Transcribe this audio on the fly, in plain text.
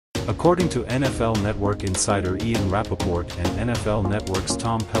According to NFL Network insider Ian Rapoport and NFL Network's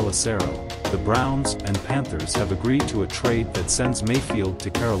Tom Pelissero, the Browns and Panthers have agreed to a trade that sends Mayfield to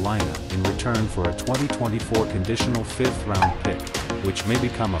Carolina in return for a 2024 conditional 5th-round pick, which may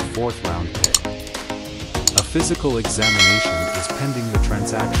become a 4th-round pick. A physical examination is pending the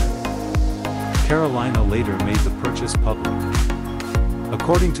transaction. Carolina later made the purchase public.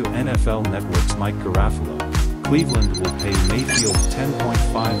 According to NFL Network's Mike Garafolo, Cleveland will pay Mayfield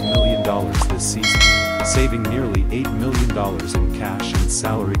 $10.5 million this season, saving nearly $8 million in cash and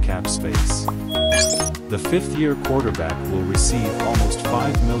salary cap space. The 5th-year quarterback will receive almost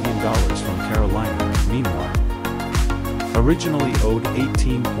 $5 million from Carolina. Meanwhile, originally owed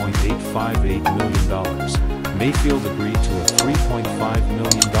 $18.858 million, Mayfield agreed to a $3.5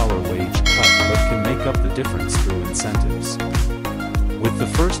 million wage cut but can make up the difference through incentives. With the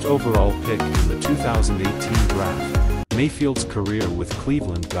first overall pick in the 2018 draft, Mayfield's career with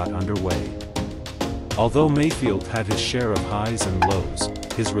Cleveland got underway. Although Mayfield had his share of highs and lows,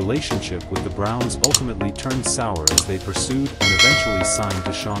 his relationship with the Browns ultimately turned sour as they pursued and eventually signed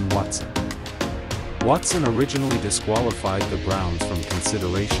Deshaun Watson. Watson originally disqualified the Browns from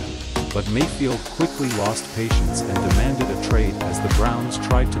consideration, but Mayfield quickly lost patience and demanded a trade as the Browns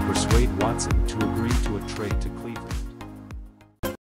tried to persuade Watson to agree to a trade to Cleveland.